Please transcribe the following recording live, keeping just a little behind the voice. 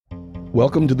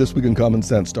Welcome to This Week in Common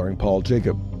Sense, starring Paul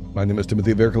Jacob. My name is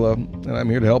Timothy Virkkala, and I'm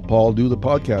here to help Paul do the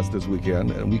podcast this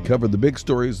weekend, and we cover the big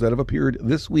stories that have appeared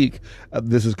this week at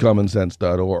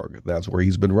thisiscommonsense.org. That's where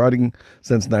he's been writing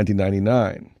since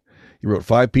 1999. He wrote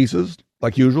 5 pieces,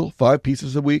 like usual, 5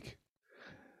 pieces a week,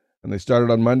 and they started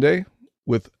on Monday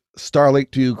with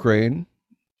Starlink to Ukraine.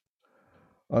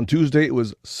 On Tuesday, it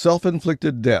was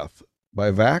Self-Inflicted Death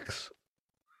by Vax.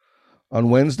 On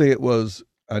Wednesday, it was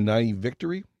A Naive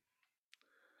Victory.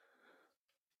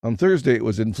 On Thursday, it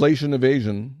was Inflation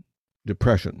Evasion,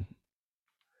 Depression.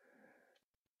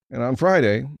 And on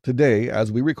Friday, today,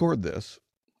 as we record this,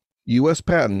 U.S.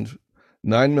 Patent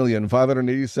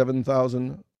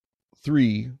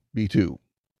 9,587,003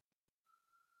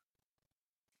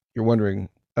 You're wondering,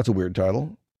 that's a weird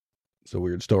title. It's a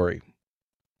weird story.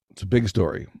 It's a big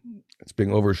story. It's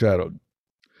being overshadowed.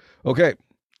 Okay,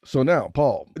 so now,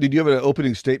 Paul, did you have an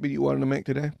opening statement you wanted to make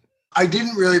today? I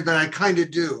didn't really, but I kind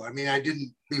of do. I mean, I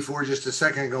didn't before just a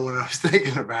second ago when I was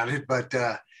thinking about it, but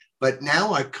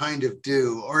now I kind of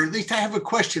do, or at least I have a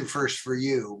question first for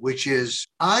you, which is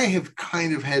I have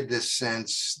kind of had this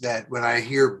sense that when I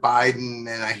hear Biden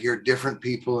and I hear different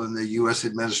people in the U.S.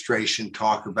 administration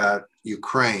talk about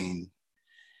Ukraine,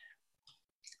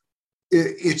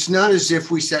 it's not as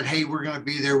if we said, hey, we're going to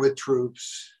be there with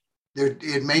troops.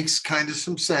 It makes kind of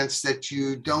some sense that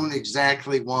you don't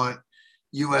exactly want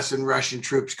U.S. and Russian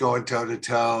troops going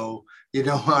toe-to-toe. You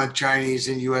don't want Chinese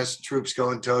and U.S. troops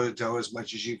going toe-to-toe as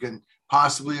much as you can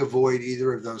possibly avoid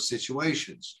either of those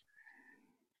situations.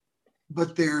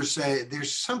 But there's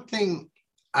something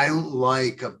I don't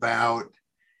like about,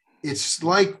 it's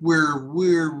like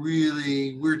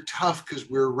we're tough because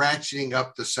we're ratcheting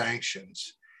up the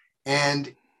sanctions.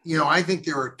 And, you know, I think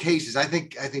there are cases, I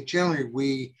think generally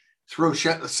we throw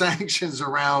sanctions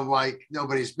around like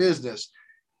nobody's business.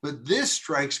 But this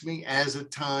strikes me as a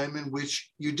time in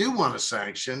which you do want to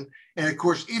sanction. And of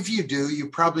course, if you do, you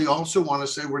probably also want to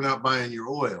say, we're not buying your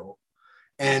oil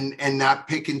and not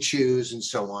pick and choose and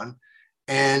so on.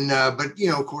 And, but,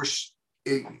 you know, of course,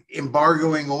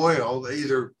 embargoing oil,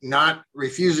 either not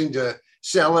refusing to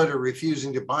sell it or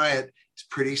refusing to buy it, is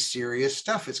pretty serious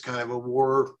stuff. It's kind of a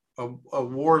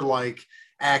warlike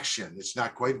action. It's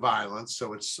not quite violence,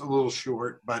 so it's a little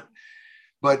short, but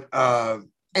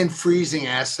and freezing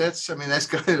assets. I mean, that's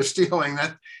kind of stealing.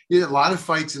 That a lot of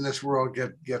fights in this world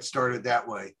get started that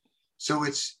way. So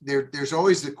it's there's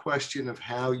always the question of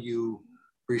how you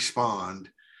respond.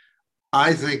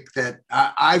 I think that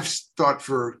I've thought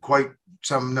for quite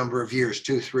some number of years,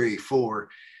 2, 3, 4,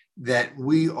 that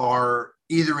we are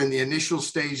either in the initial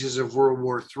stages of World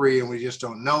War III and we just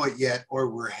don't know it yet, or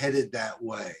we're headed that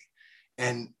way.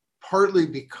 And partly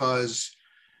because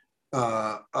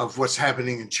of what's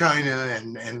happening in China,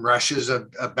 and Russia's a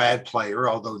bad player,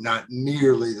 although not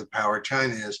nearly the power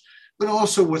China is, but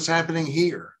also what's happening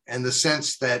here, and the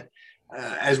sense that,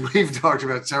 as we've talked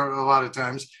about a lot of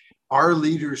times, our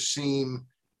leaders seem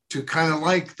to kind of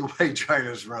like the way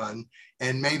China's run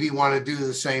and maybe want to do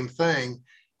the same thing.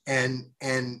 And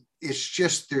it's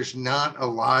just, there hasn't been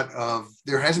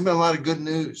a lot of good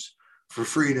news for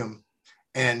freedom.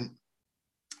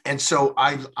 And so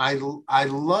I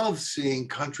love seeing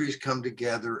countries come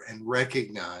together and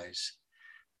recognize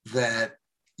that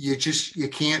you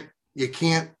can't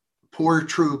pour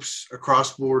troops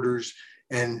across borders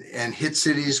and hit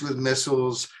cities with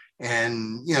missiles.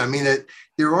 And, you know, I mean, that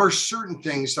there are certain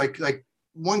things like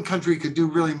one country could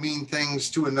do really mean things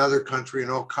to another country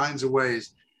in all kinds of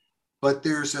ways, but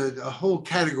there's a whole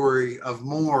category of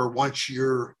more once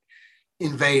you're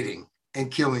invading and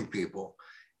killing people.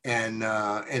 And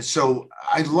so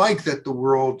I like that the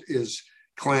world is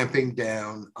clamping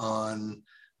down on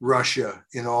Russia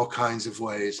in all kinds of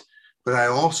ways. But I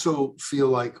also feel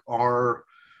like that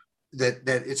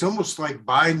it's almost like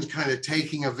Biden's kind of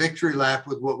taking a victory lap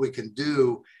with what we can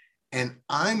do. And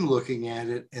I'm looking at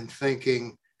it and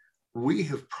thinking, we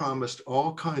have promised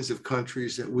all kinds of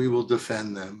countries that we will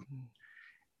defend them.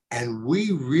 And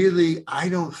we really, I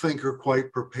don't think, are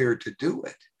quite prepared to do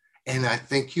it. And I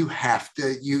think you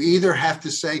either have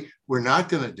to say, we're not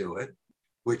going to do it,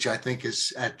 which I think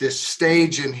is at this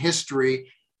stage in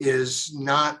history is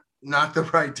not the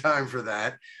right time for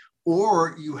that.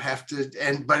 Or you have to,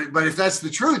 but if that's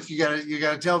the truth, you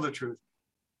gotta tell the truth,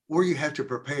 or you have to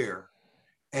prepare.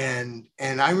 And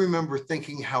I remember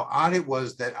thinking how odd it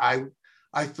was that I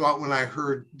thought when I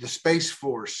heard the Space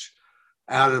Force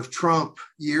out of Trump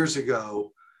years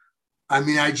ago, I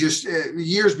mean,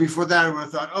 years before that, I would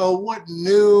have thought, oh, what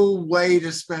new way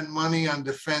to spend money on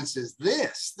defense is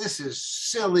this? This is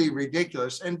silly,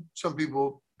 ridiculous. And some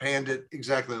people panned it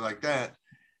exactly like that.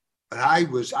 But I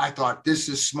thought, this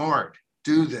is smart.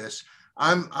 do this.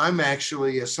 I'm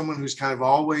actually, as someone who's kind of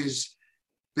always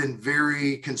been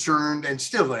very concerned and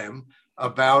still am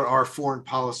about our foreign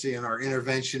policy and our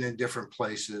intervention in different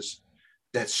places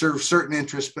that serve certain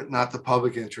interests, but not the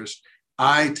public interest.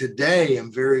 I today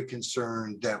am very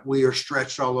concerned that we are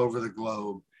stretched all over the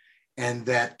globe and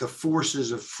that the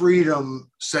forces of freedom,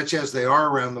 such as they are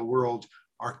around the world,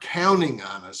 are counting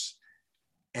on us,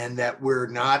 and that we're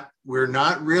not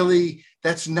really,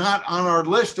 that's not on our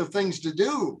list of things to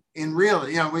do in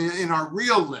our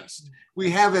real list.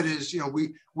 We have it as,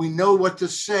 we know what to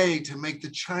say to make the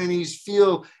Chinese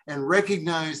feel and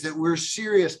recognize that we're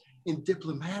serious in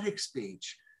diplomatic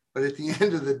speech. But at the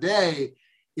end of the day,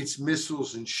 it's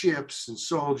missiles and ships and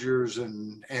soldiers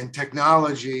and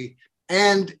technology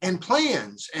and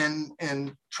plans and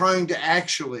trying to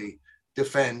actually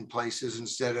defend places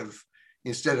instead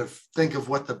of think of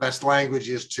what the best language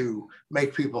is to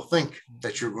make people think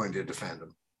that you're going to defend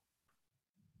them.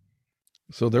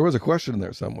 So there was a question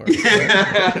there somewhere. No,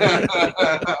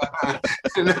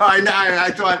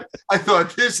 I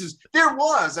thought there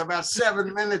was about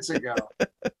 7 minutes ago.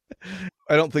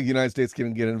 I don't think the United States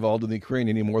can get involved in the Ukraine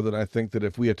any more than I think that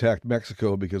if we attacked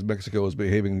Mexico because Mexico is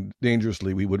behaving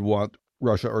dangerously, we would want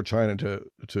Russia or China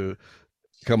to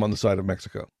come on the side of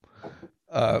Mexico.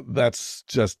 That's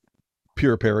just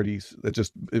pure parodies.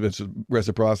 It's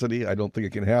reciprocity. I don't think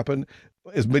it can happen.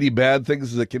 As many bad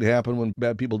things as it can happen when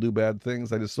bad people do bad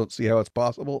things, I just don't see how it's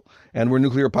possible. And we're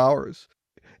nuclear powers.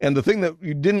 And the thing that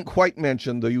you didn't quite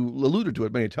mention, though you alluded to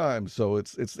it many times, so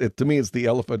it's to me, it's the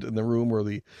elephant in the room or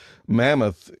the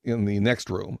mammoth in the next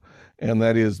room, and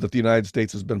that is that the United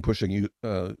States has been pushing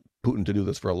Putin to do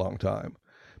this for a long time.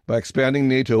 By expanding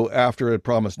NATO after it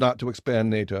promised not to expand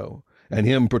NATO, and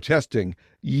him protesting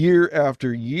year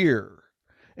after year,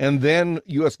 and then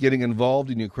U.S. getting involved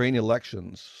in Ukraine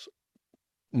elections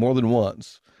more than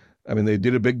once. I mean, they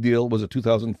did a big deal, was it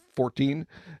 2014?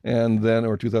 And then,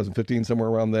 or 2015, somewhere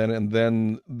around then. And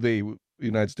then the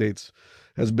United States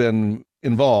has been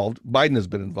involved. Biden has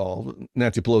been involved.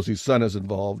 Nancy Pelosi's son is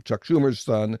involved. Chuck Schumer's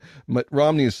son, Mitt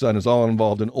Romney's son is all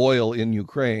involved in oil in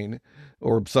Ukraine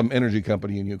or some energy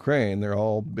company in Ukraine. They're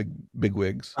all big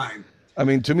wigs. I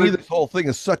mean, to me, this whole thing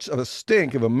is such a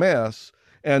stink of a mess.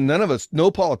 And none of us, no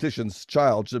politician's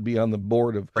child should be on the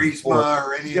board of Prisma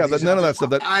or any of these. None of that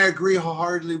stuff. I agree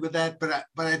wholeheartedly with that, but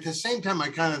at the same time, I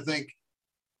kind of think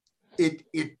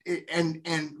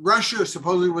and Russia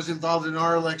supposedly was involved in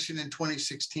our election in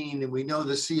 2016, and we know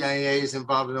the CIA is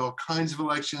involved in all kinds of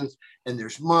elections, and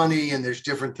there's money and there's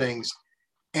different things,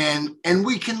 and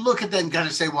we can look at that and kind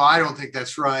of say, well, I don't think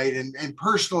that's right, and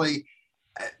personally,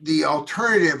 the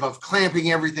alternative of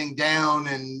clamping everything down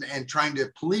and trying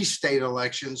to police state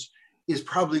elections is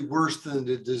probably worse than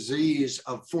the disease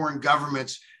of foreign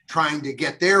governments trying to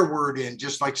get their word in,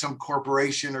 just like some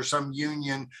corporation or some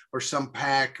union or some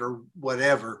PAC or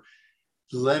whatever.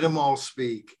 Let them all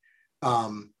speak.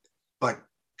 But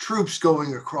troops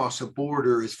going across a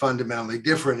border is fundamentally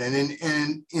different.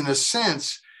 And in a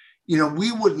sense,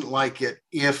 we wouldn't like it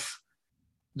if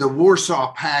the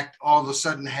Warsaw Pact all of a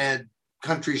sudden had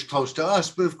countries close to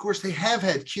us, but of course they have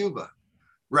had Cuba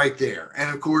right there. And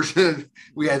of course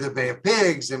we had the Bay of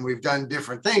Pigs, and we've done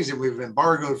different things, and we've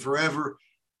embargoed forever,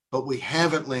 but we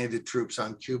haven't landed troops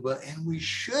on Cuba, and we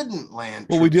shouldn't land.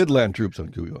 Well, we did land troops on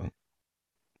Cuba.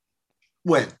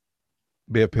 When?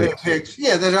 Bay of Pigs. Bay of Pigs.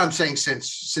 Yeah, that I'm saying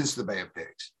since the Bay of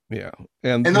Pigs. Yeah.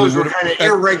 And those were kind of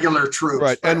irregular troops.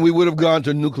 Right. And we would have gone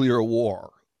to nuclear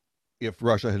war if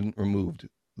Russia hadn't removed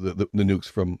the nukes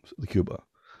from Cuba.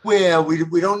 Well,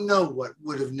 we don't know what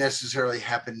would have necessarily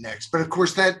happened next. But of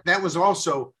course, that was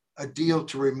also a deal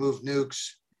to remove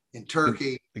nukes in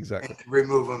Turkey, exactly, and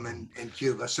remove them in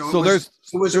Cuba. So it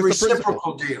was a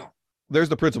reciprocal deal. There's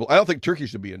the principle. I don't think Turkey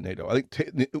should be in NATO. I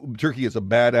think Turkey is a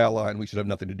bad ally, and we should have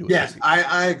nothing to do with it. Yes,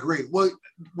 I agree. Well,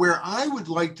 where I would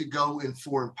like to go in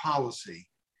foreign policy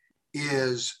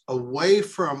is away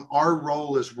from our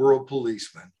role as world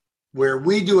policemen, where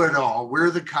we do it all.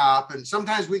 We're the cop, and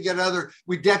sometimes we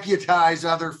deputize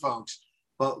other folks,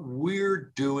 but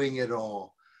we're doing it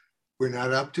all. We're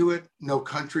not up to it. No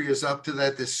country is up to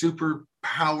that. The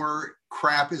superpower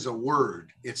crap is a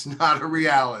word. It's not a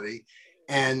reality,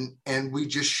 and we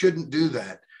just shouldn't do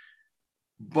that.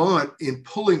 But in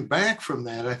pulling back from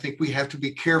that, I think we have to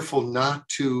be careful not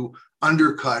to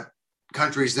undercut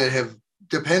countries that have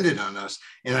depended on us.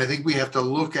 And I think we have to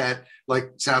look at,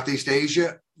 like, Southeast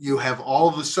Asia. You have all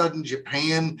of a sudden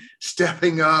Japan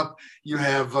stepping up. You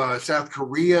have South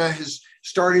Korea has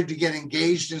started to get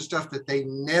engaged in stuff that they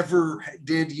never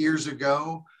did years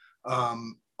ago.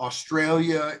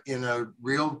 Australia in a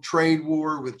real trade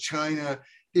war with China.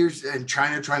 and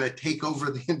China trying to take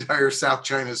over the entire South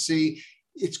China Sea.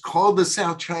 It's called the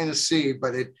South China Sea,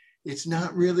 but it's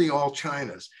not really all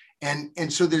China's.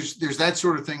 And so there's that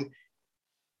sort of thing.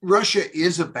 Russia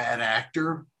is a bad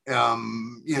actor,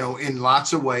 in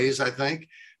lots of ways, I think,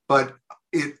 but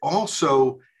it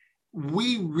also,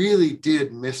 we really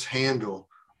did mishandle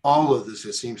all of this,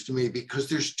 it seems to me, because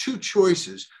there's two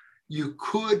choices. You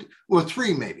could, well,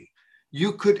 three maybe.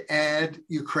 You could add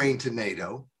Ukraine to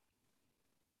NATO,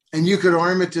 and you could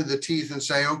arm it to the teeth and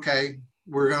say, okay,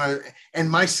 we're going to, and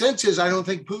my sense is I don't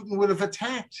think Putin would have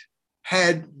attacked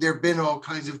had there been all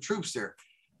kinds of troops there.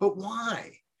 But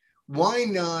why? Why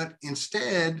not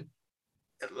instead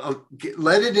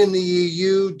let it in the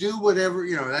EU, do whatever,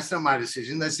 that's not my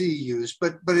decision, that's the EU's,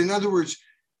 but in other words,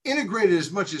 integrate it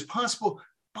as much as possible,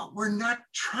 but we're not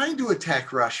trying to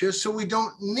attack Russia, so we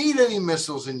don't need any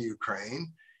missiles in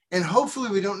Ukraine, and hopefully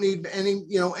we don't need any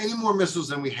more missiles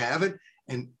than we have it.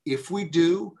 And if we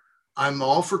do, I'm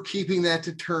all for keeping that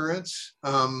deterrence.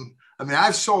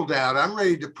 I've sold out. I'm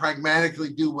ready to pragmatically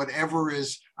do whatever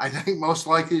is, I think, most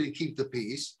likely to keep the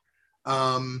peace.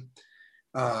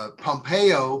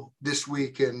 Pompeo this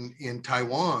week in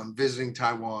Taiwan, visiting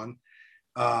Taiwan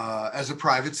as a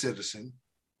private citizen,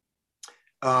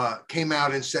 came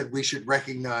out and said we should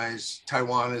recognize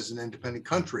Taiwan as an independent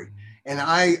country. And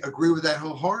I agree with that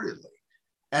wholeheartedly.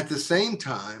 At the same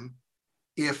time,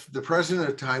 if the president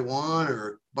of Taiwan or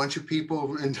a bunch of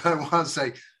people in Taiwan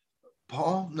say,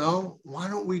 Paul, no, why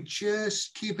don't we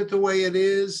just keep it the way it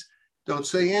is? Don't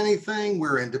say anything.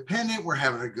 We're independent. We're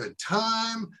having a good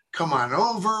time. Come on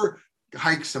over,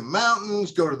 hike some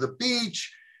mountains, go to the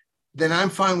beach. Then I'm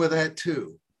fine with that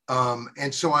too.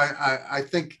 And so I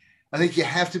think you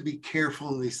have to be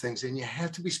careful in these things, and you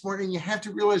have to be smart, and you have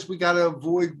to realize we got to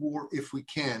avoid war if we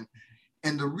can.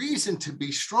 And the reason to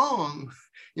be strong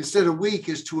instead of weak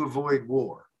is to avoid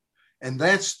war. And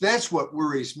that's what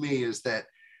worries me, is that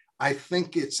I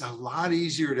think it's a lot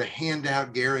easier to hand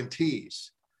out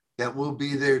guarantees that we'll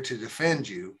be there to defend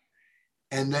you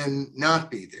and then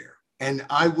not be there. And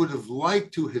I would have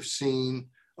liked to have seen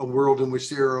a world in which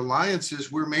there are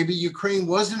alliances where maybe Ukraine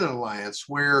was an alliance,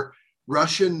 where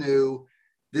Russia knew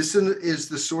this is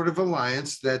the sort of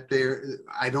alliance that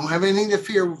I don't have anything to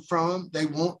fear from. They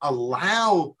won't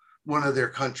allow one of their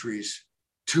countries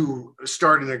to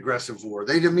start an aggressive war.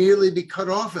 They'd immediately be cut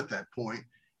off at that point,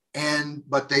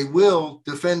 but they will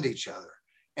defend each other.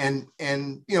 And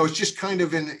it's just kind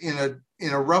of in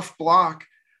a rough block.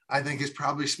 I think it's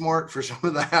probably smart for some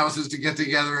of the houses to get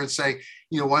together and say,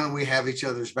 why don't we have each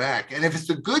other's back? And if it's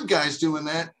the good guys doing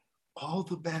that, all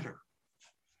the better.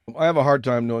 I have a hard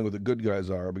time knowing what the good guys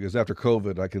are, because after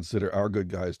COVID, I consider our good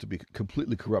guys to be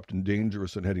completely corrupt and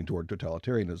dangerous and heading toward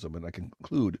totalitarianism. And I can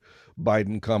include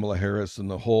Biden, Kamala Harris, and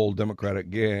the whole Democratic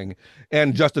gang,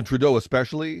 and Justin Trudeau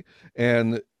especially.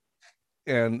 And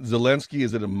Zelensky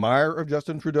is an admirer of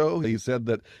Justin Trudeau. He said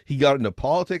that he got into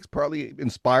politics partly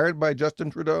inspired by Justin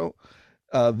Trudeau.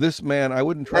 This man, I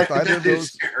wouldn't trust either of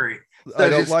those. Scary. I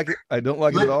don't like it. I don't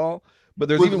like it at all. But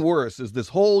there's even worse, is this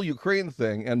whole Ukraine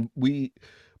thing. And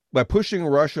by pushing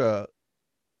Russia,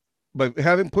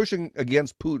 pushing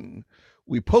against Putin,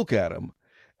 we poke at him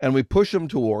and we push him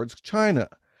towards China.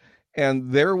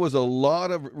 And there was a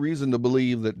lot of reason to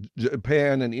believe that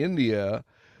Japan and India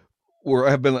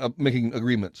have been making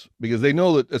agreements, because they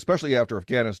know that, especially after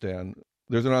Afghanistan,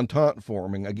 there's an entente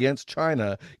forming against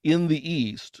China in the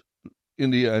East,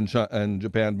 India and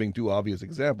Japan being two obvious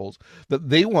examples, that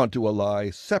they want to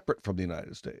ally separate from the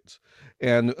United States,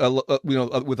 and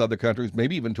with other countries,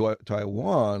 maybe even to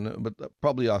Taiwan, but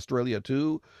probably Australia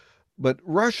too. But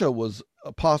Russia was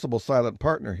a possible silent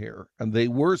partner here, and they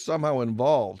were somehow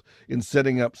involved in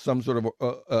setting up some sort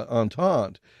of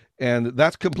entente. And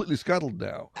that's completely scuttled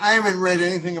now. I haven't read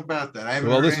anything about that.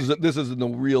 This is in the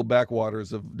real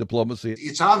backwaters of diplomacy.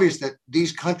 It's obvious that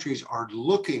these countries are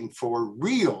looking for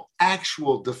real,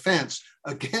 actual defense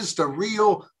against a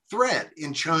real threat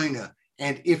in China.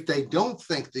 And if they don't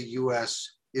think the U.S.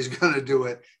 is going to do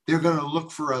it, they're going to look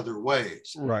for other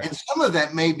ways. Right. And some of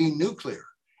that may be nuclear.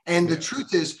 And the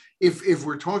truth is, if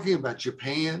we're talking about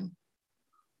Japan,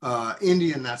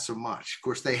 India, not so much. Of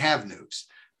course, they have nukes.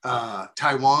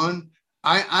 Taiwan,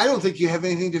 I don't think you have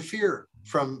anything to fear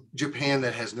from Japan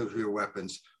that has nuclear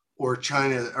weapons, or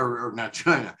China, or not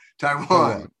China,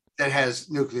 Taiwan that has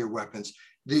nuclear weapons.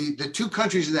 The two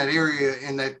countries in that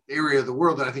area of the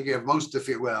world that I think you have most to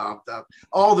fear,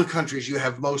 all the countries you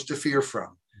have most to fear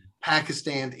from,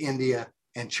 Pakistan, India,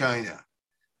 and China.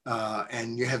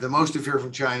 And you have the most to fear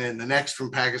from China, and the next from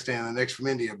Pakistan, and the next from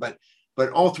India. But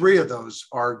all three of those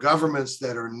are governments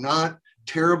that are not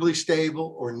terribly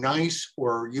stable or nice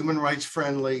or human rights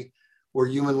friendly or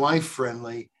human life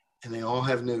friendly, and they all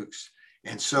have nukes.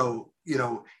 And so,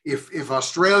 if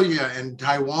Australia and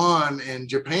Taiwan and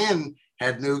Japan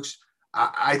had nukes,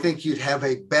 I think you'd have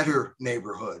a better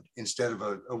neighborhood instead of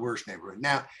a worse neighborhood.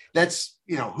 Now, that's,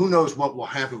 who knows what will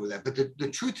happen with that. But the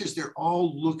truth is they're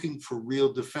all looking for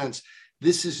real defense.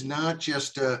 This is not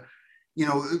just John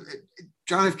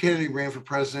F. Kennedy ran for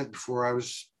president before I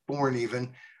was born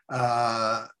even,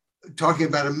 talking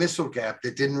about a missile gap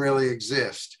that didn't really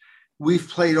exist. We've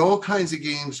played all kinds of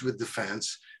games with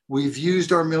defense. We've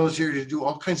used our military to do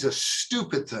all kinds of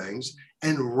stupid things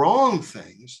and wrong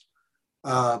things.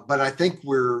 But I think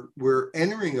we're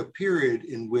entering a period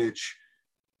in which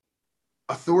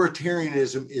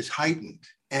authoritarianism is heightened.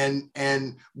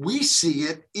 And we see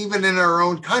it even in our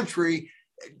own country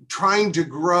trying to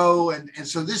grow. And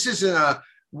so this isn't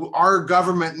our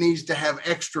government needs to have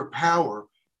extra power,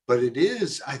 but it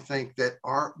is, I think, that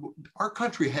our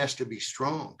country has to be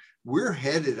strong. We're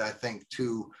headed, I think,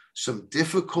 to some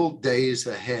difficult days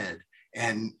ahead.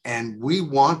 And we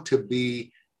want to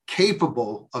be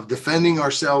capable of defending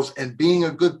ourselves and being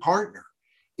a good partner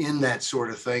in that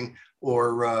sort of thing,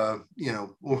 or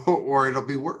it'll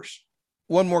be worse.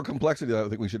 One more complexity that I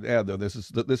think we should add, though, this is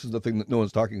the thing that no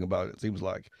one's talking about. It seems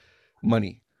like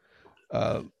money.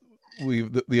 The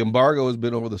embargo has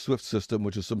been over the SWIFT system,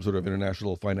 which is some sort of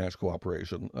international finance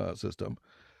cooperation system.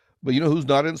 But you know who's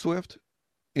not in SWIFT?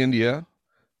 India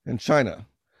and China.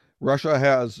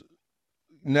 Russia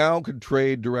could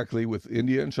trade directly with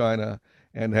India and China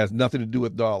and has nothing to do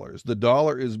with dollars. The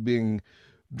dollar is being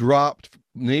dropped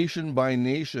nation by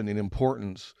nation in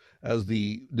importance as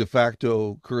the de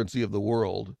facto currency of the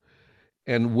world.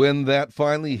 And when that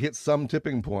finally hits some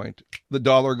tipping point, the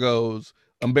dollar goes,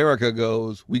 America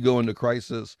goes, we go into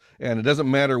crisis. And it doesn't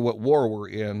matter what war we're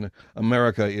in,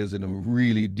 America is in a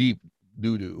really deep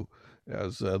doo-doo,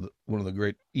 as one of the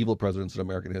great evil presidents in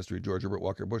American history, George Herbert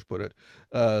Walker Bush, put it.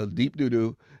 Deep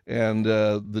doo-doo. And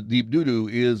the deep doo-doo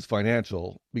is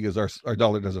financial because our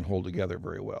dollar doesn't hold together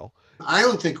very well. I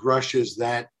don't think Russia's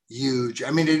that huge. I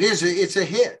mean, it's a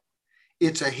hit.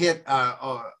 It's a hit,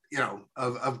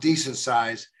 of decent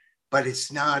size, but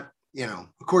it's not,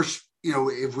 of course,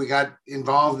 if we got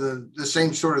involved in the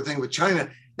same sort of thing with China,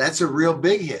 that's a real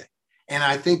big hit. And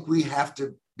I think we have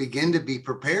to begin to be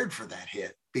prepared for that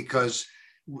hit because,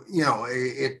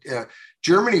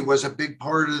 Germany was a big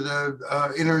part of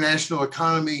the international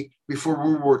economy before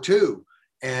World War II.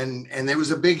 And there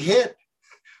was a big hit,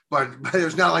 but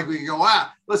it's not like we can go,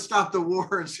 let's stop the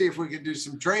war and see if we can do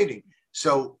some trading.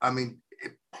 So, I mean,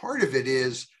 part of it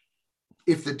is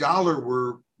if the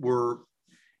dollar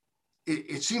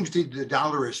it seems to the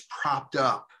dollar is propped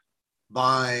up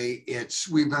by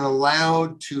we've been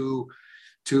allowed to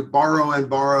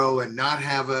borrow and not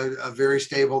have a very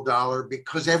stable dollar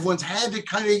because everyone's had to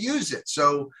kind of use it.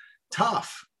 So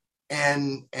tough.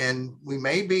 And we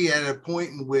may be at a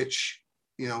point in which,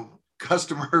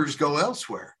 customers go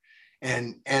elsewhere.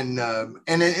 And in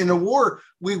a war,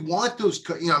 we want those,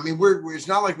 it's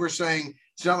not like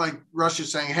it's not like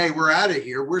Russia's saying, hey, we're out of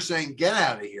here. We're saying, get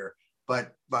out of here.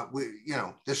 But we,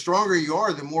 the stronger you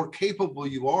are, the more capable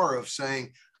you are of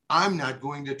saying, I'm not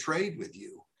going to trade with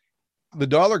you. The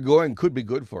dollar going could be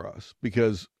good for us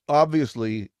because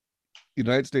obviously the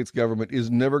United States government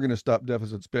is never going to stop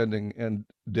deficit spending and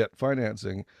debt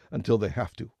financing until they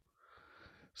have to.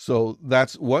 So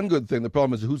that's one good thing. The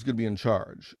problem is who's going to be in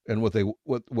charge and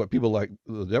what people like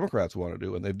the Democrats want to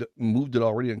do. And they've moved it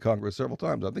already in Congress several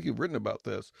times. I think you've written about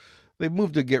this. They've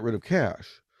moved to get rid of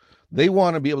cash. They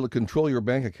want to be able to control your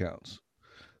bank accounts.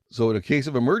 So in a case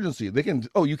of emergency, they can,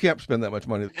 you can't spend that much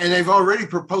money. And they've already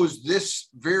proposed this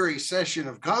very session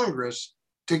of Congress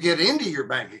to get into your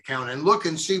bank account and look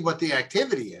and see what the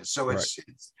activity is. So it's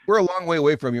we're a long way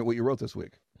away from what you wrote this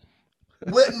week.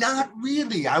 Well, not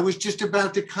really. I was just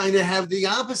about to kind of have the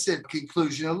opposite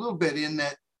conclusion a little bit in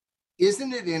that,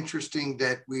 isn't it interesting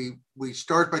that we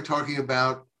start by talking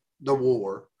about the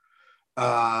war?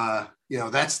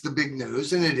 That's the big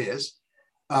news, and it is.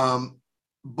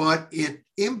 But it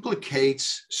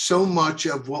implicates so much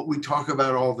of what we talk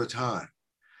about all the time.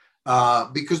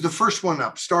 Because the first one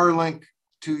up, Starlink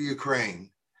to Ukraine,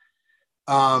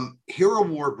 here a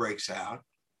war breaks out.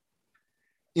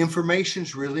 Information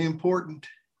is really important.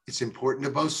 It's important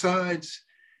to both sides.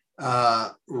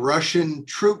 Russian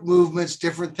troop movements,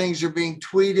 different things are being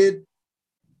tweeted.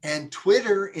 And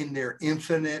Twitter, in their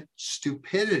infinite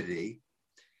stupidity,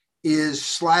 is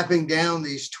slapping down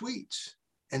these tweets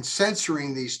and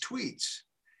censoring these tweets.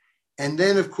 And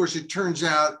then, of course, it turns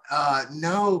out,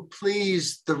 no,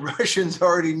 please, the Russians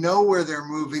already know where they're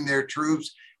moving their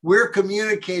troops. We're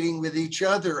communicating with each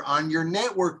other on your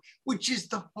network, which is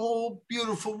the whole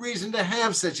beautiful reason to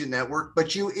have such a network,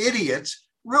 but you idiots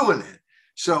ruin it.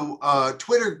 So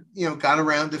Twitter, got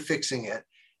around to fixing it,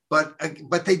 but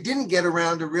they didn't get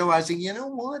around to realizing, you know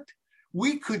what?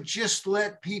 We could just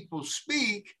let people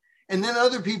speak, and then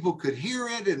other people could hear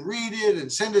it and read it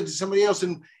and send it to somebody else.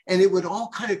 And it would all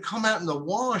kind of come out in the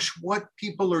wash what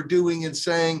people are doing and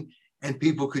saying, and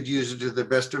people could use it to the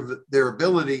best of their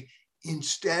ability,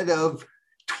 instead of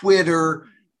Twitter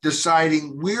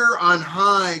deciding we're on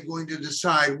high going to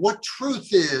decide what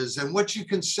truth is and what you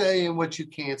can say and what you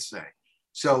can't say.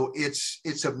 So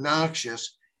it's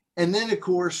obnoxious. And then, of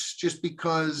course, just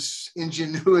because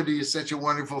ingenuity is such a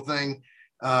wonderful thing,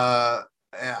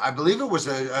 I believe it was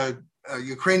a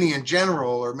Ukrainian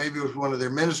general, or maybe it was one of their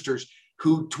ministers,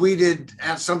 who tweeted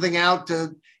something out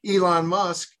to Elon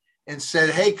Musk and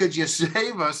said, hey, could you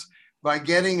save us by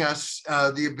getting us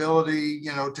the ability,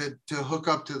 to hook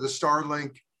up to the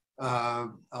Starlink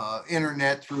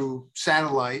internet through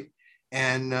satellite?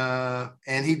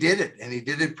 And he did it, and he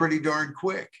did it pretty darn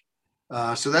quick.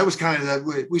 So that was kind of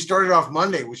we started off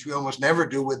Monday, which we almost never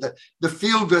do, with the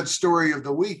feel-good story of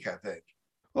the week, I think.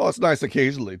 Well, it's nice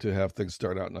occasionally to have things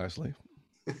start out nicely.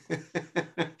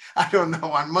 I don't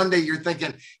know. On Monday, you're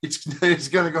thinking it's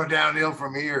going to go downhill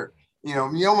from here.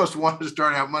 You almost want to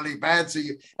start out Monday bad, so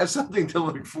you have something to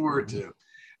look forward to.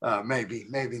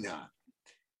 Maybe not.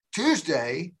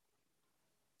 Tuesday,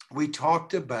 we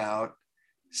talked about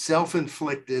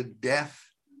self-inflicted death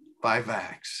by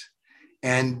vax.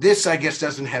 And this, I guess,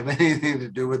 doesn't have anything to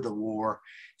do with the war,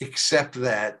 except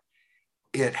that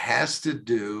it has to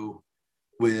do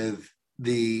with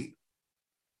the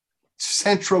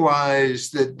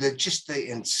centralized, just the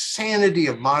insanity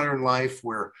of modern life,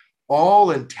 where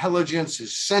all intelligence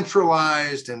is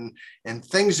centralized and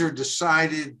things are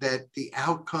decided, that the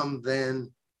outcome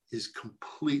then is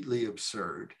completely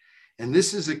absurd. And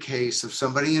this is a case of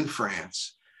somebody in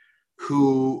France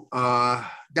who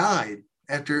died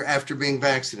after being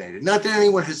vaccinated. Not that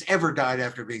anyone has ever died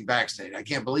after being vaccinated. I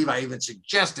can't believe I even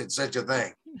suggested such a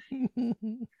thing.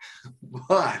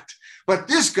 But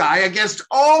this guy, against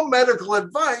all medical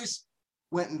advice,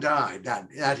 went and died.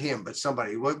 Not him, but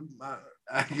somebody.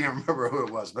 I can't remember who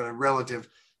it was, but a relative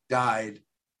died.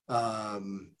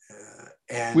 And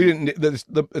we didn't.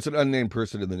 It's an unnamed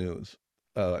person in the news.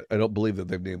 I don't believe that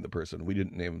they've named the person. We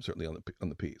didn't name him, certainly on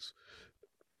the piece.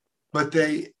 But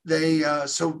they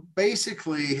so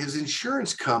basically his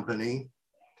insurance company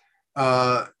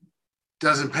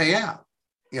doesn't pay out.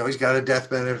 He's got a death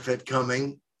benefit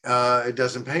coming. It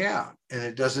doesn't pay out. And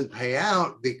it doesn't pay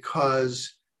out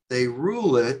because they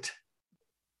rule it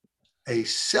a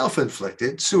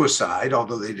self-inflicted suicide,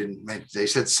 although they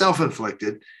said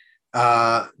self-inflicted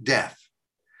death.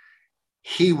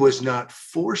 He was not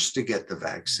forced to get the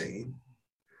vaccine.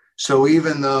 So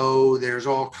even though there's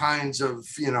all kinds of,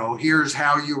 here's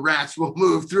how you rats will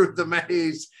move through the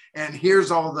maze, and here's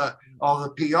all the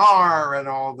PR and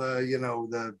all the,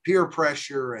 the peer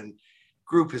pressure and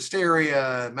group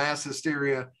hysteria, mass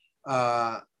hysteria,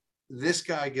 this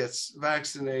guy gets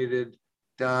vaccinated,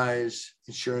 dies,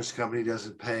 insurance company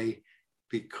doesn't pay,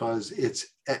 because it's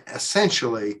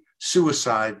essentially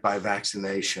suicide by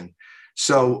vaccination.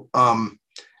 So,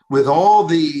 with all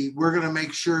we're going to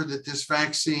make sure that this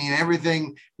vaccine,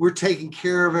 everything, we're taking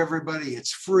care of everybody.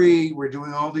 It's free. We're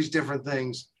doing all these different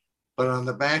things. But on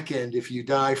the back end, if you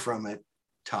die from it,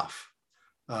 tough.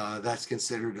 That's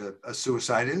considered a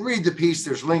suicide. And read the piece.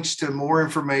 There's links to more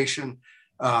information.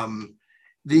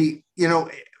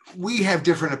 We have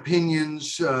different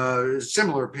opinions,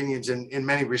 similar opinions in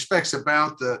many respects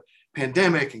about the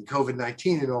pandemic and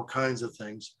COVID-19 and all kinds of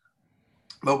things.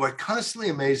 But what constantly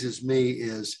amazes me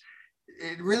is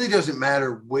it really doesn't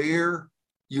matter where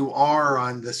you are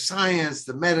on the science,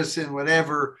 the medicine,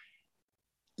 whatever.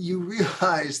 You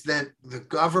realize that the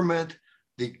government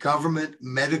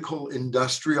medical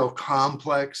industrial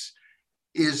complex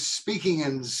is speaking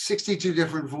in 62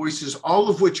 different voices, all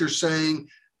of which are saying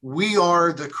we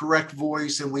are the correct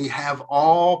voice and we have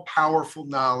all powerful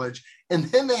knowledge. And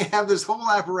then they have this whole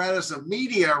apparatus of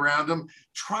media around them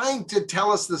trying to tell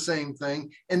us the same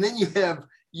thing. And then you have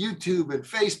YouTube and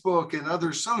Facebook and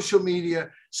other social media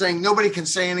saying nobody can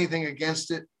say anything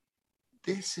against it.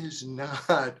 This isn't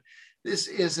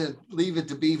Leave It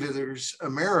to Beaver's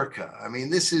America. I mean,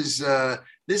 this is a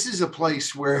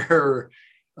place where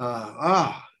and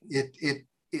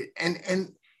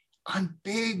on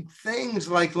big things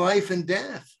like life and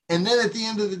death. And then at the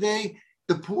end of the day,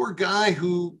 the poor guy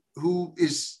who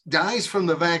dies from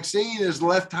the vaccine is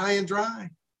left high and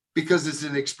dry. because it's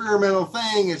an experimental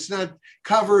thing. It's not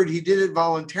covered. He did it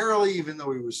voluntarily, even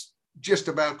though he was just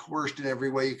about coerced in every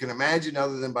way you can imagine,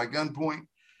 other than by gunpoint.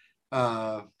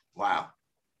 Wow.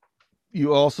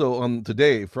 You also on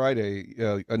today, Friday,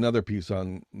 another piece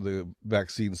on the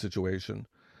vaccine situation,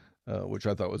 which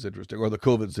I thought was interesting, or the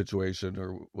COVID situation,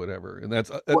 or whatever. And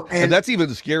Well, and that's even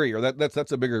scarier.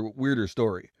 That's a bigger, weirder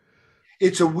story.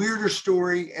 it's a weirder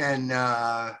story, and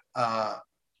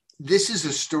this is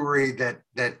a story that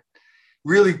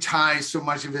really ties so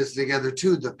much of this together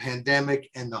too. The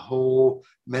pandemic and the whole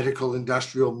medical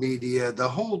industrial media, the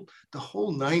whole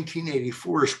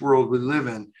 1984ish world we live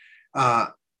in.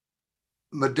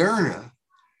 Moderna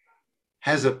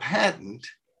has a patent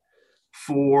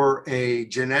for a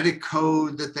genetic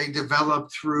code that they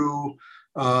developed through,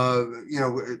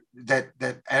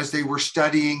 that as they were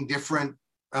studying different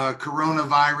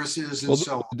coronaviruses and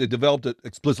so on. They developed it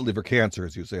explicitly for cancer,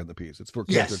 as you say in the piece. It's for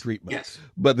cancer treatment. Yes.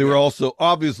 But they were also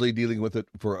obviously dealing with it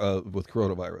with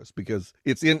coronavirus, because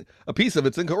a piece of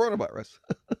it's in coronavirus.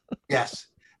 Yes.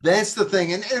 That's the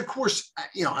thing. And of course,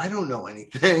 I don't know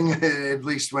anything, at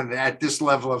least when at this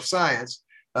level of science,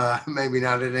 maybe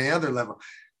not at any other level.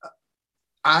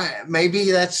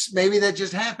 Maybe that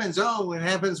just happens. Oh, it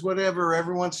happens, whatever.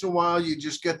 Every once in a while, you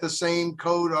just get the same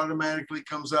code automatically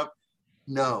comes up.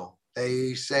 No,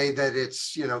 they say that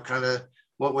it's, kind of,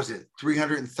 what was it,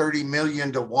 330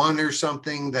 million to 1 or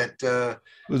something that.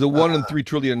 It was a 1 in 3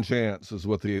 trillion chance is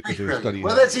what the study.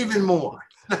 Well, that's even more.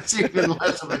 That's even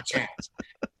less of a chance.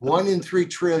 1 in 3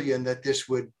 trillion that this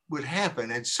would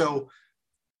happen. And so,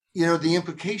 the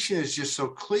implication is just so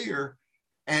clear.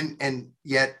 And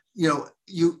yet,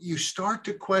 you start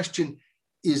to question,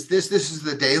 this is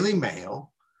the Daily Mail,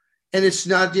 and it's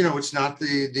not, it's not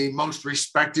the most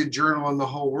respected journal in the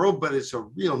whole world, but it's a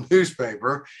real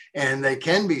newspaper, and they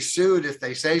can be sued if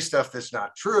they say stuff that's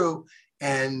not true.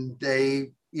 And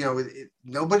they,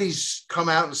 nobody's come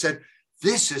out and said,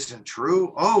 this isn't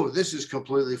true. Oh, this is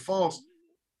completely false.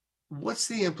 What's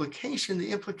the implication?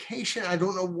 The implication, I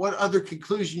don't know what other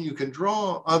conclusion you can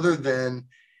draw other than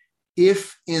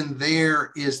if in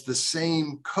there is the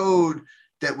same code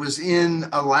that was in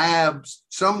a lab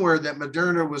somewhere that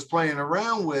Moderna was playing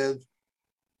around with,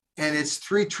 and it's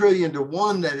 3 trillion to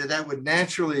 1 that would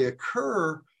naturally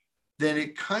occur, then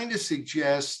it kind of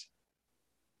suggests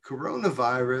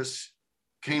coronavirus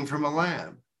came from a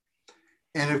lab.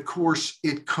 And of course,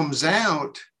 it comes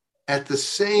out at the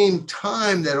same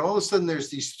time that all of a sudden there's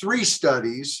these 3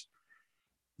 studies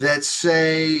that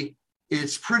say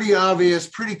it's pretty obvious,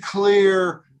 pretty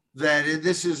clear that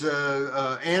this is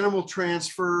a animal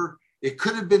transfer. It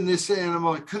could have been this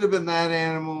animal. It could have been that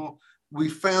animal. We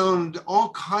found all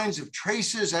kinds of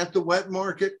traces at the wet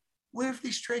market. Where have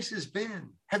these traces been?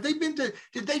 Have they been did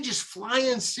they just fly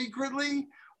in secretly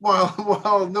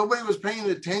while nobody was paying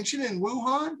attention in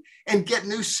Wuhan and get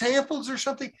new samples or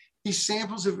something? These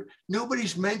samples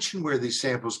nobody's mentioned where these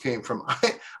samples came from.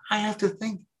 I have to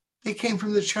think they came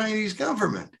from the Chinese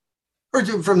government, or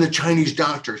from the Chinese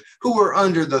doctors who are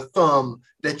under the thumb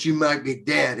that you might be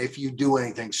dead if you do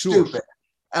anything stupid.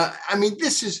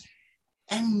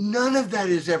 And none of that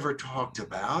is ever talked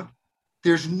about.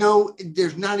 There's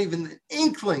not even an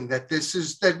inkling that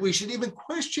that we should even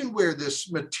question where this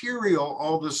material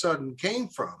all of a sudden came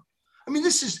from. I mean,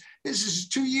 this is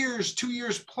 2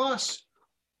 years plus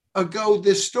ago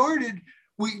this started.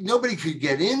 Nobody could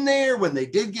get in there. When they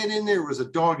did get in there, it was a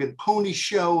dog and pony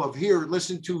show of here,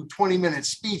 listen to 20-minute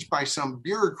speech by some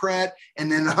bureaucrat,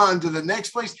 and then on to the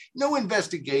next place. No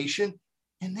investigation.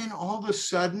 And then all of a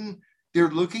sudden, they're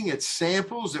looking at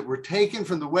samples that were taken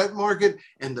from the wet market,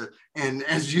 and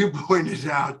as you pointed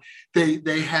out,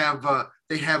 they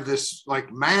have this like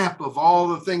map of all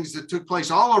the things that took place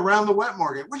all around the wet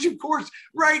market, which of course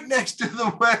right next to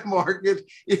the wet market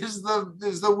is the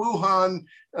Wuhan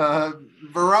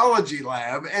virology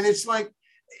lab, and it's like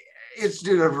it's a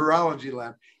virology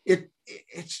lab.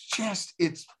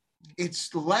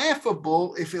 It's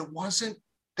laughable if it wasn't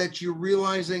that you're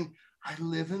realizing I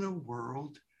live in a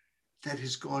world that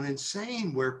has gone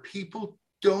insane, where people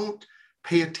don't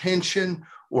pay attention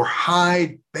or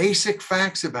hide basic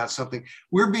facts about something.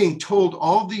 We're being told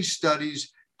all these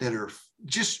studies that are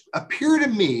just appear to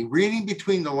me, reading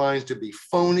between the lines, to be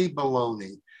phony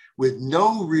baloney with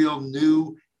no real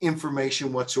new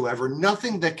information whatsoever,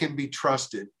 nothing that can be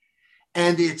trusted.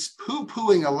 And it's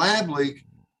poo-pooing a lab leak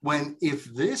when, if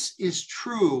this is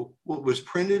true, what was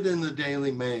printed in the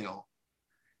Daily Mail,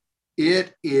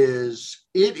 it is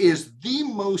the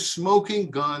most smoking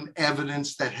gun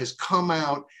evidence that has come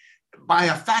out by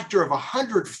a factor of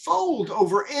 100-fold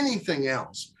over anything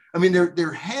else. I mean,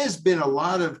 there has been a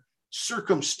lot of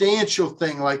circumstantial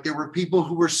thing, like there were people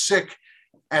who were sick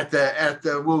at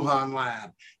the Wuhan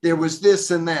lab. There was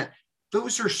this and that.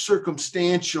 Those are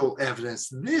circumstantial evidence.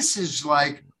 This is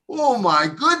like, oh my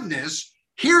goodness,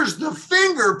 here's the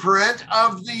fingerprint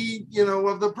of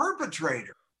the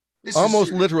perpetrator. This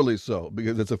Almost literally so,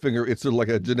 because it's sort of like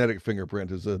a genetic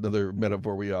fingerprint is another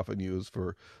metaphor we often use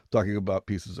for talking about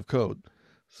pieces of code.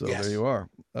 So yes. There you are.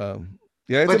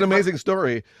 Yeah, it's an amazing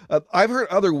story. I've heard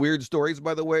other weird stories,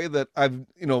 by the way, that I've,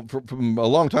 from a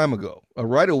long time ago.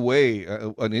 Right away,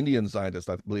 an Indian scientist,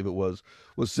 I believe it was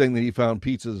saying that he found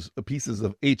pieces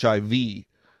of HIV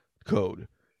code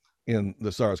in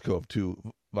the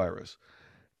SARS-CoV-2 virus.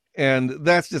 And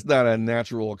that's just not a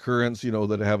natural occurrence,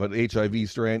 that have an HIV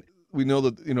strand. We know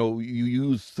that, you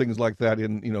use things like that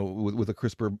in, with a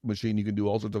CRISPR machine, you can do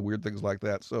all sorts of weird things like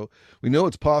that. So we know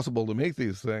it's possible to make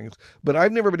these things, but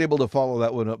I've never been able to follow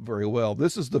that one up very well.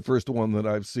 This is the first story that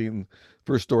I've seen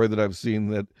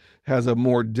that has a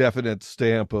more definite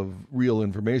stamp of real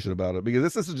information about it, because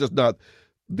this is just not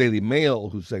Daily Mail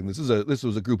who's saying this. This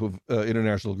was a group of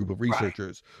international group of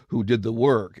researchers who did the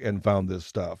work and found this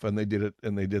stuff, and they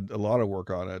did a lot of work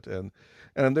on it. And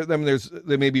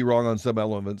they may be wrong on some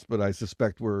elements, but I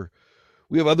suspect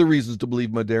we have other reasons to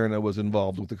believe Moderna was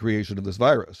involved with the creation of this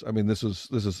virus. I mean,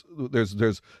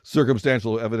 there's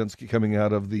circumstantial evidence coming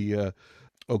out of the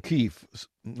O'Keefe,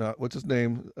 what's his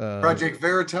name? Project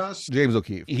Veritas. James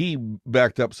O'Keefe. He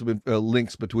backed up some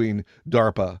links between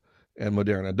DARPA and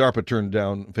Moderna.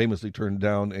 DARPA famously turned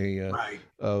down a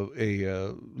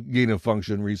gain of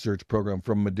function research program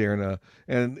from Moderna,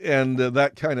 and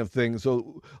that kind of thing.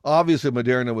 So obviously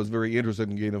Moderna was very interested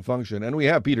in gain of function, and we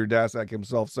have Peter Daszak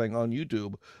himself saying on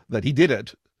YouTube that he did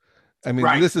it. I mean,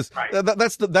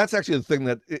 that's actually the thing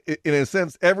that, in a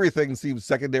sense, everything seems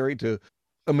secondary to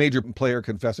a major player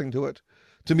confessing to it.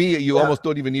 To me, you almost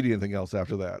don't even need anything else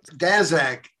after that.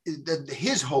 Daszak,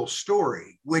 his whole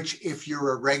story, which if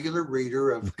you're a regular reader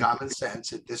of Common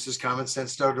Sense at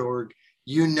thisiscommonsense.org,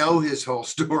 you know his whole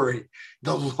story,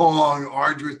 the long,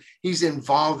 arduous, he's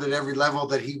involved at every level,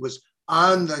 that he was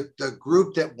on the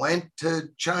group that went to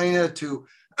China to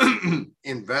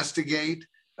investigate,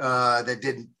 that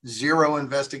did zero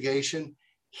investigation.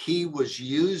 He was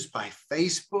used by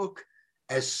Facebook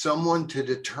as someone to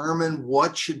determine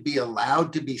what should be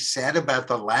allowed to be said about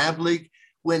the lab leak,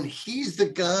 when he's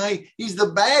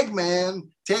the bag man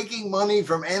taking money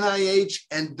from NIH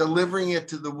and delivering it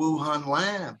to the Wuhan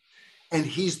lab. And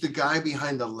he's the guy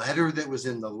behind the letter that was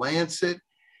in the Lancet.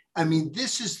 I mean,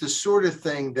 this is the sort of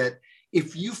thing that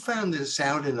if you found this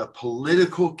out in a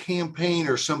political campaign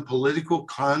or some political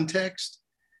context,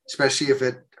 especially if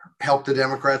it help the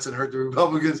Democrats and hurt the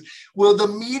Republicans, well, the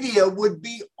media would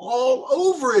be all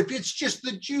over it. It's just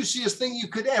the juiciest thing you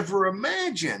could ever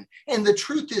imagine. And the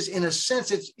truth is, in a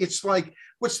sense, it's like,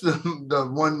 what's the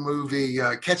one movie,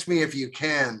 Catch Me If You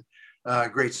Can,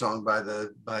 great song by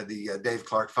the Dave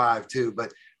Clark Five too,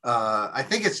 but I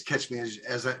think it's Catch Me as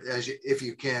If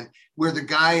You Can, where the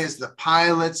guy is the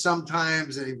pilot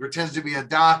sometimes and he pretends to be a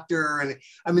doctor. And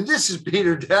I mean, this is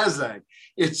Peter Daszak.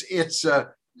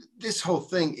 This whole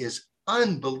thing is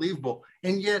unbelievable.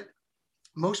 And yet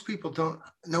most people don't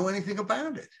know anything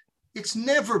about it. It's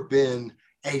never been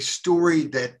a story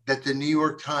that the New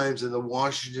York Times and the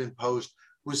Washington Post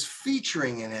was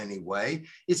featuring in any way.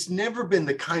 It's never been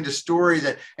the kind of story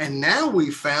that, and now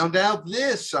we found out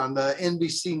this on the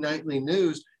NBC Nightly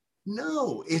News.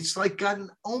 No, it's like gotten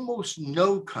almost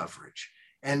no coverage.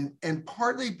 And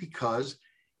partly because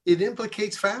it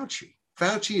implicates Fauci.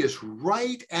 Fauci is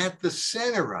right at the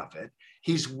center of it.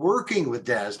 He's working with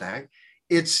Daszak.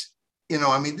 It's,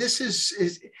 I mean, this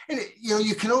is and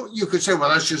you could say, well,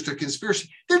 that's just a conspiracy.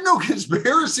 There's no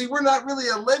conspiracy. We're not really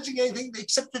alleging anything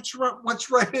except that's what's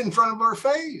right in front of our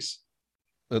face.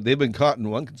 They've been caught in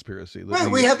one conspiracy. Right,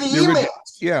 we have the emails.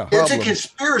 It's a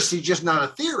conspiracy, just not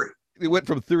a theory. It went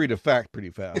from theory to fact pretty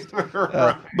fast.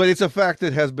 But it's a fact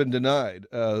that has been denied.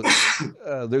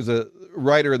 There's a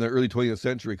writer in the early 20th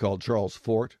century called Charles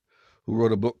Fort, who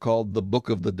wrote a book called The Book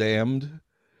of the Damned.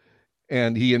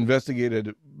 And he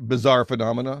investigated bizarre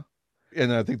phenomena.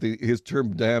 And I think his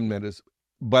term damned meant is,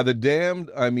 by the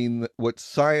damned, I mean what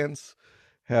science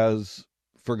has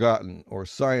forgotten or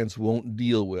science won't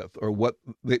deal with, or what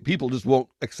people just won't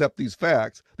accept these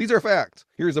facts. These are facts.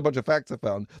 Here's a bunch of facts I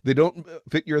found. They don't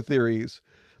fit your theories.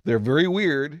 They're very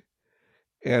weird,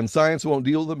 and science won't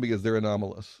deal with them because they're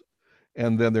anomalous.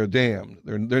 And then they're damned.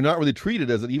 They're not really treated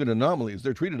as even anomalies.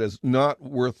 They're treated as not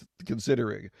worth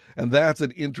considering. And that's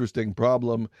an interesting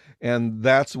problem. And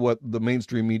that's what the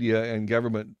mainstream media and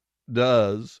government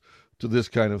does to this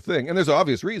kind of thing. And there's an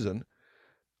obvious reason.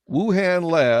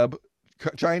 Wuhan lab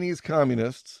Chinese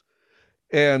communists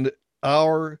and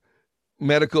our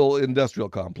medical industrial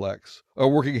complex are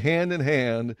working hand in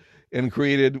hand and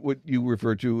created what you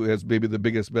refer to as maybe the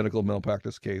biggest medical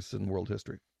malpractice case in world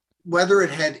history. Whether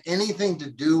it had anything to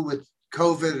do with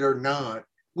COVID or not,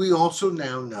 we also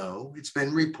now know, it's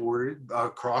been reported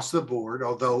across the board,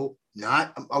 although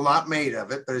not a lot made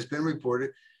of it, but it's been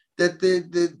reported that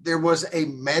there was a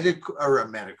military,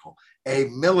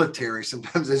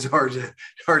 sometimes it's hard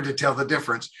to tell the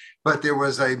difference, but there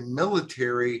was a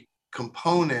military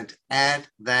component at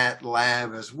that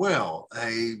lab as well,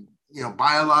 a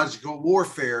biological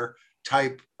warfare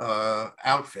type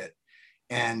outfit.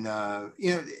 And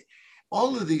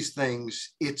all of these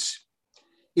things, it's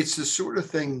the sort of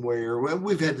thing where, well,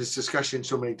 we've had this discussion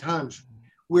so many times,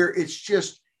 where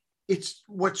it's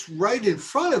what's right in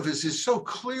front of us is so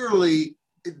clearly,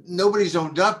 nobody's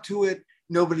owned up to it,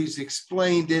 nobody's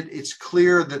explained it. It's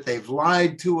clear that they've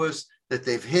lied to us, that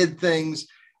they've hid things.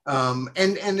 And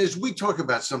as we talk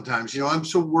about sometimes, I'm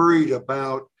so worried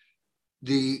about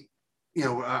the,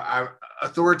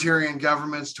 authoritarian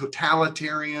governments,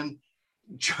 totalitarian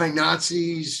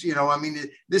Nazis,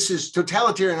 this is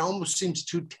totalitarian, almost seems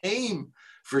too tame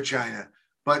for China.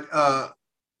 But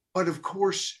of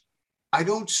course, I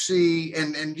don't see,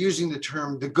 and using the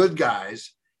term the good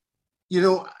guys,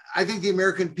 I think the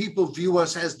American people view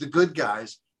us as the good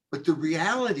guys, but the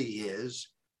reality is,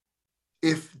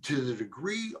 if to the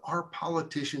degree our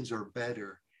politicians are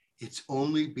better, it's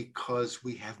only because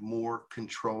we have more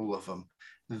control of them.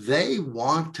 They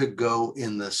want to go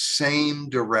in the same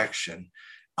direction.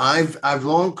 I've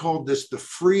long called this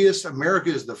America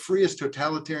is the freest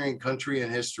totalitarian country in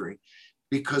history,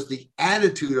 because the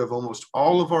attitude of almost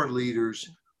all of our leaders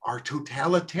are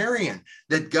totalitarian,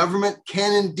 that government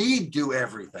can indeed do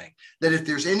everything, that if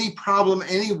there's any problem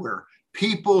anywhere,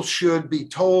 people should be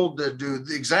told to do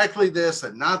exactly this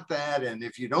and not that. And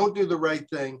if you don't do the right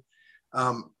thing,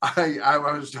 I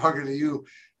was talking to you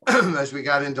as we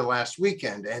got into last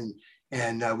weekend, and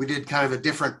we did kind of a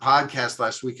different podcast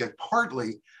last weekend,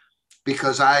 partly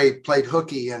because I played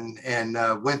hooky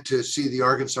and went to see the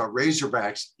Arkansas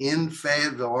Razorbacks in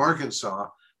Fayetteville, Arkansas,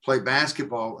 play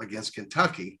basketball against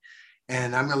Kentucky.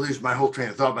 And I'm going to lose my whole train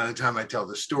of thought by the time I tell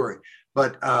the story.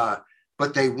 But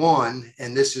they won,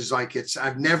 and this is like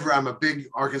I'm a big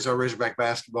Arkansas Razorback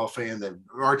basketball fan. The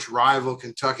arch rival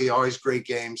Kentucky, always great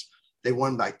games. They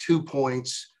won by 2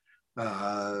 points,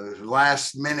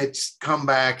 last minutes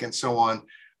comeback, and so on.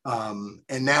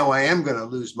 And now I am going to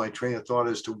lose my train of thought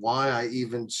as to why I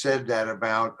even said that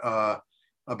about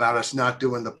us not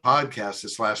doing the podcast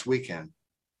this last weekend.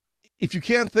 If you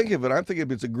can't think of it, I'm thinking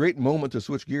it's a great moment to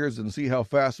switch gears and see how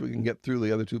fast we can get through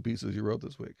the other two pieces you wrote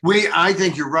this week. I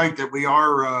think you're right that we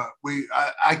are.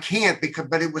 I can't,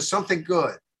 but it was something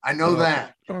good. I know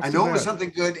that. I know it was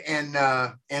something good, and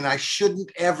I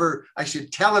shouldn't ever. I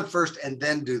should tell it first and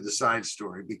then do the side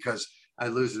story, because I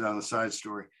lose it on the side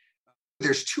story.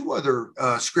 There's two other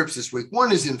scripts this week.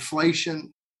 One is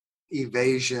inflation,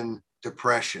 evasion,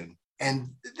 depression,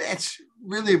 and that's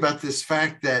really about this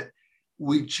fact that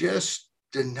we just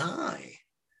deny,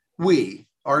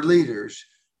 our leaders,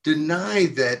 deny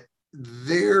that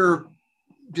they're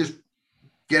just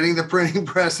getting the printing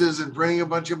presses and printing a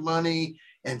bunch of money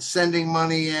and sending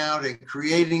money out and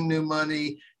creating new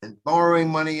money and borrowing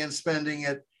money and spending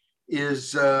it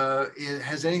it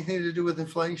has anything to do with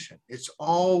inflation. It's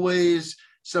always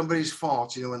somebody's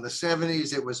fault. In the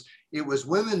 70s, it was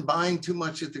women buying too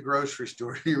much at the grocery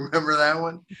store. Do you remember that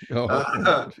one?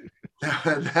 Oh.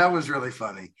 That was really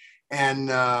funny. And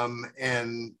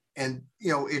it's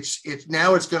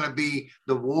now it's going to be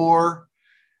the war,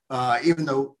 even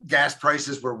though gas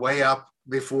prices were way up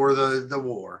before the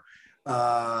war.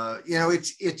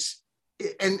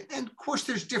 And of course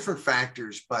there's different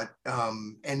factors, but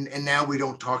and now we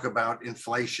don't talk about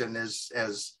inflation as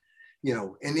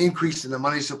an increase in the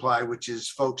money supply, which is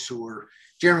folks who are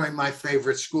generally, my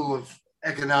favorite school of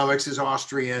economics is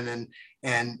Austrian,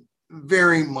 and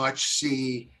very much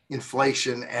see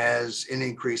inflation as an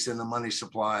increase in the money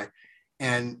supply.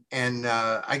 And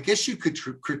I guess you could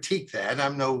critique that.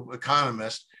 I'm no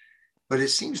economist, but it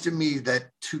seems to me that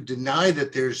to deny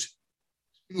that there's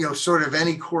sort of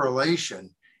any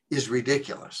correlation is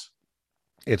ridiculous.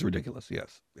 It's ridiculous.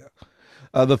 Yes.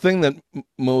 Yeah. The thing that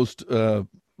most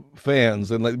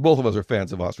fans, and like both of us are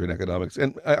fans of Austrian economics,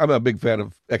 and I'm a big fan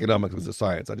of economics as a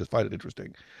science. I just find it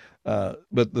interesting.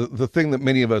 But the thing that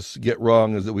many of us get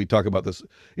wrong is that we talk about this,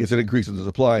 it's an increase in the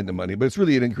supply of the money, but it's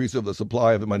really an increase of the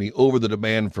supply of the money over the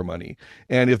demand for money.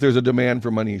 And if there's a demand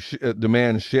for money,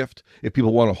 demand shift, if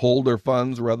people want to hold their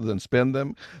funds rather than spend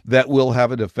them, that will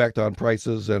have an effect on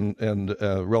prices and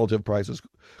relative prices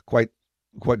quite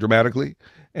dramatically.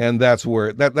 And that's where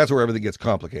everything gets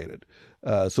complicated.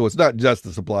 So it's not just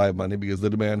the supply of money, because the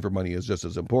demand for money is just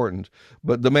as important,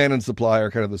 but demand and supply are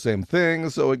kind of the same thing.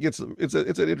 So it's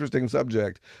an interesting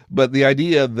subject, but the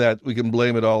idea that we can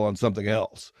blame it all on something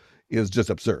else is just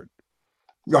absurd.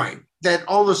 Right. That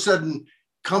all of a sudden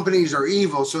companies are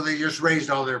evil, so they just raised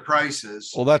all their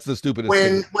prices. Well, that's the stupidest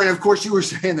thing. When of course you were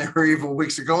saying they were evil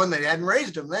weeks ago and they hadn't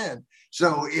raised them then.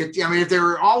 So if they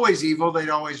were always evil, they'd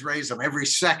always raise them. Every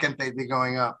second they'd be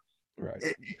going up.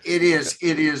 Right. It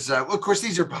is. Of course,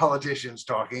 these are politicians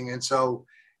talking. And so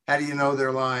how do you know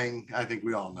they're lying? I think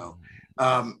we all know.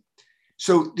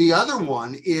 So the other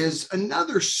one is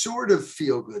another sort of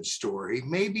feel-good story,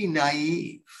 maybe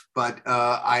naive, but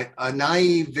a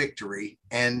naive victory.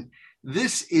 And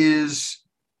this is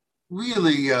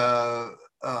really,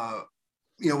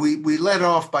 we led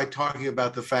off by talking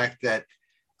about the fact that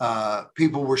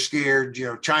people were scared.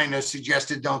 China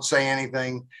suggested don't say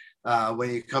anything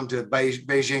when you come to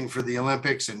Beijing for the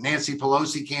Olympics, and Nancy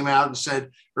Pelosi came out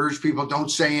and urged people don't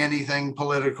say anything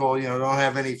political, don't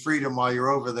have any freedom while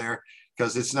you're over there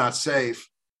because it's not safe.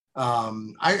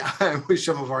 I wish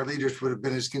some of our leaders would have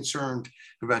been as concerned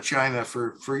about China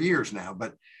for years now,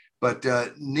 but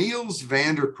Niels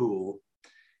van der Poel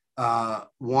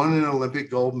won an Olympic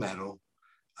gold medal,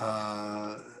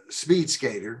 speed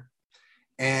skater,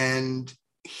 and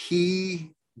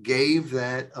he gave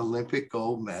that Olympic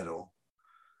gold medal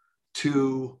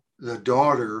to the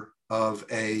daughter of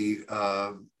a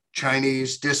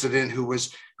Chinese dissident who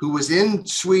was in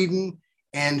Sweden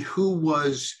and who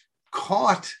was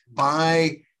caught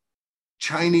by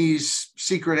Chinese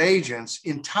secret agents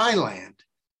in Thailand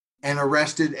and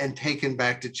arrested and taken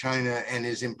back to China and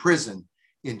is in prison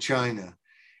in China.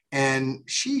 And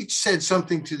she said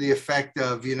something to the effect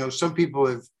of, some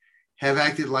people have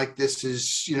acted like this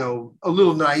is, a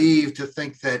little naive to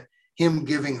think that him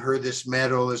giving her this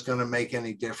medal is going to make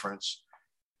any difference.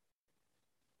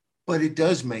 But it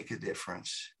does make a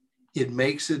difference. It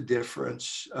makes a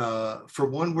difference for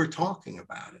one, we're talking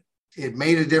about it. It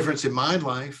made a difference in my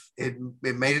life. It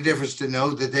made a difference to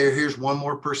know that here's one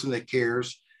more person that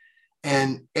cares.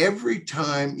 And every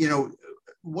time,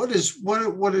 what do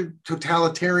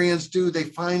totalitarians do? They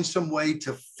find some way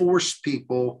to force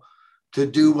people to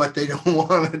do what they don't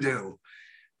want to do.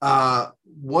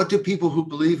 What do people who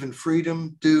believe in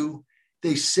freedom do?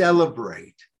 They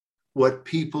celebrate what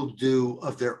people do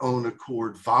of their own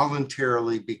accord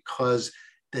voluntarily because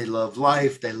they love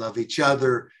life, they love each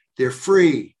other, they're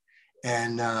free.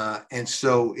 And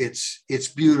so it's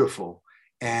beautiful.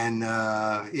 And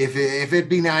if it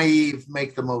be naive,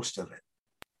 make the most of it.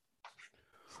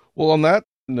 Well, on that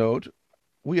note,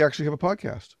 we actually have a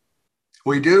podcast.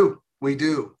 We do.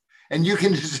 And you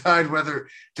can decide whether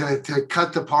to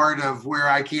cut the part of where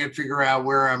I can't figure out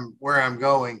where I'm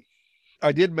going.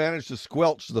 I did manage to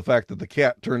squelch the fact that the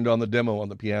cat turned on the demo on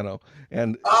the piano.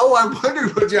 And I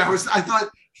wondered what I thought,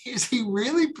 is he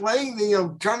really playing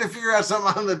trying to figure out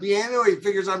something on the piano? He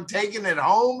figures I'm taking it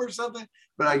home or something.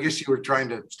 But I guess you were trying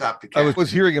to stop the cat. I was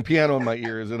hearing a piano in my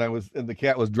ears, and the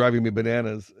cat was driving me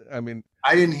bananas. I mean,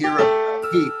 I didn't hear a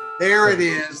peep. There it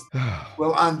is.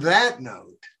 Well, on that note,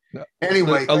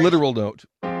 anyway, a literal note.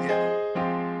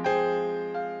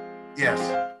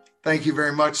 Yes. Thank you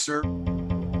very much, sir.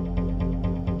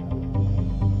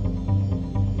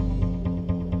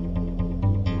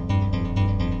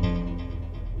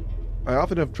 I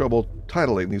often have trouble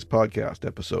titling these podcast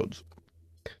episodes.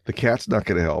 The cat's not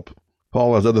going to help.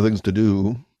 Paul has other things to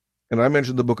do. And I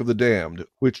mentioned the Book of the Damned,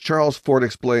 which Charles Fort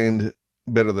explained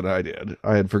better than I did.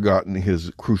 I had forgotten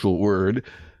his crucial word.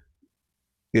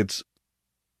 It's,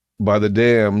 by the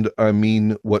damned, I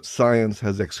mean what science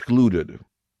has excluded.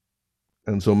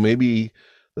 And so maybe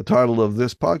the title of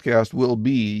this podcast will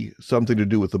be something to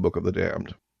do with the Book of the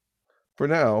Damned. For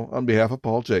now, on behalf of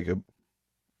Paul Jacob,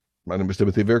 my name is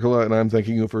Timothy Virkkala, and I'm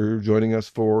thanking you for joining us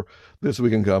for This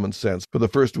Week in Common Sense for the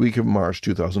first week of March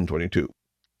 2022.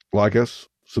 Like us,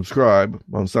 subscribe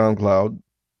on SoundCloud,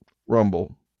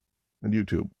 Rumble, and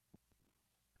YouTube.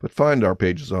 But find our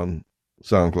pages on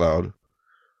SoundCloud,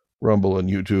 Rumble, and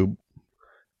YouTube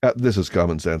at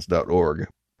thisiscommonsense.org.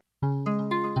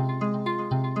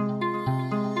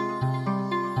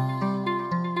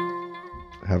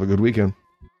 Have a good weekend.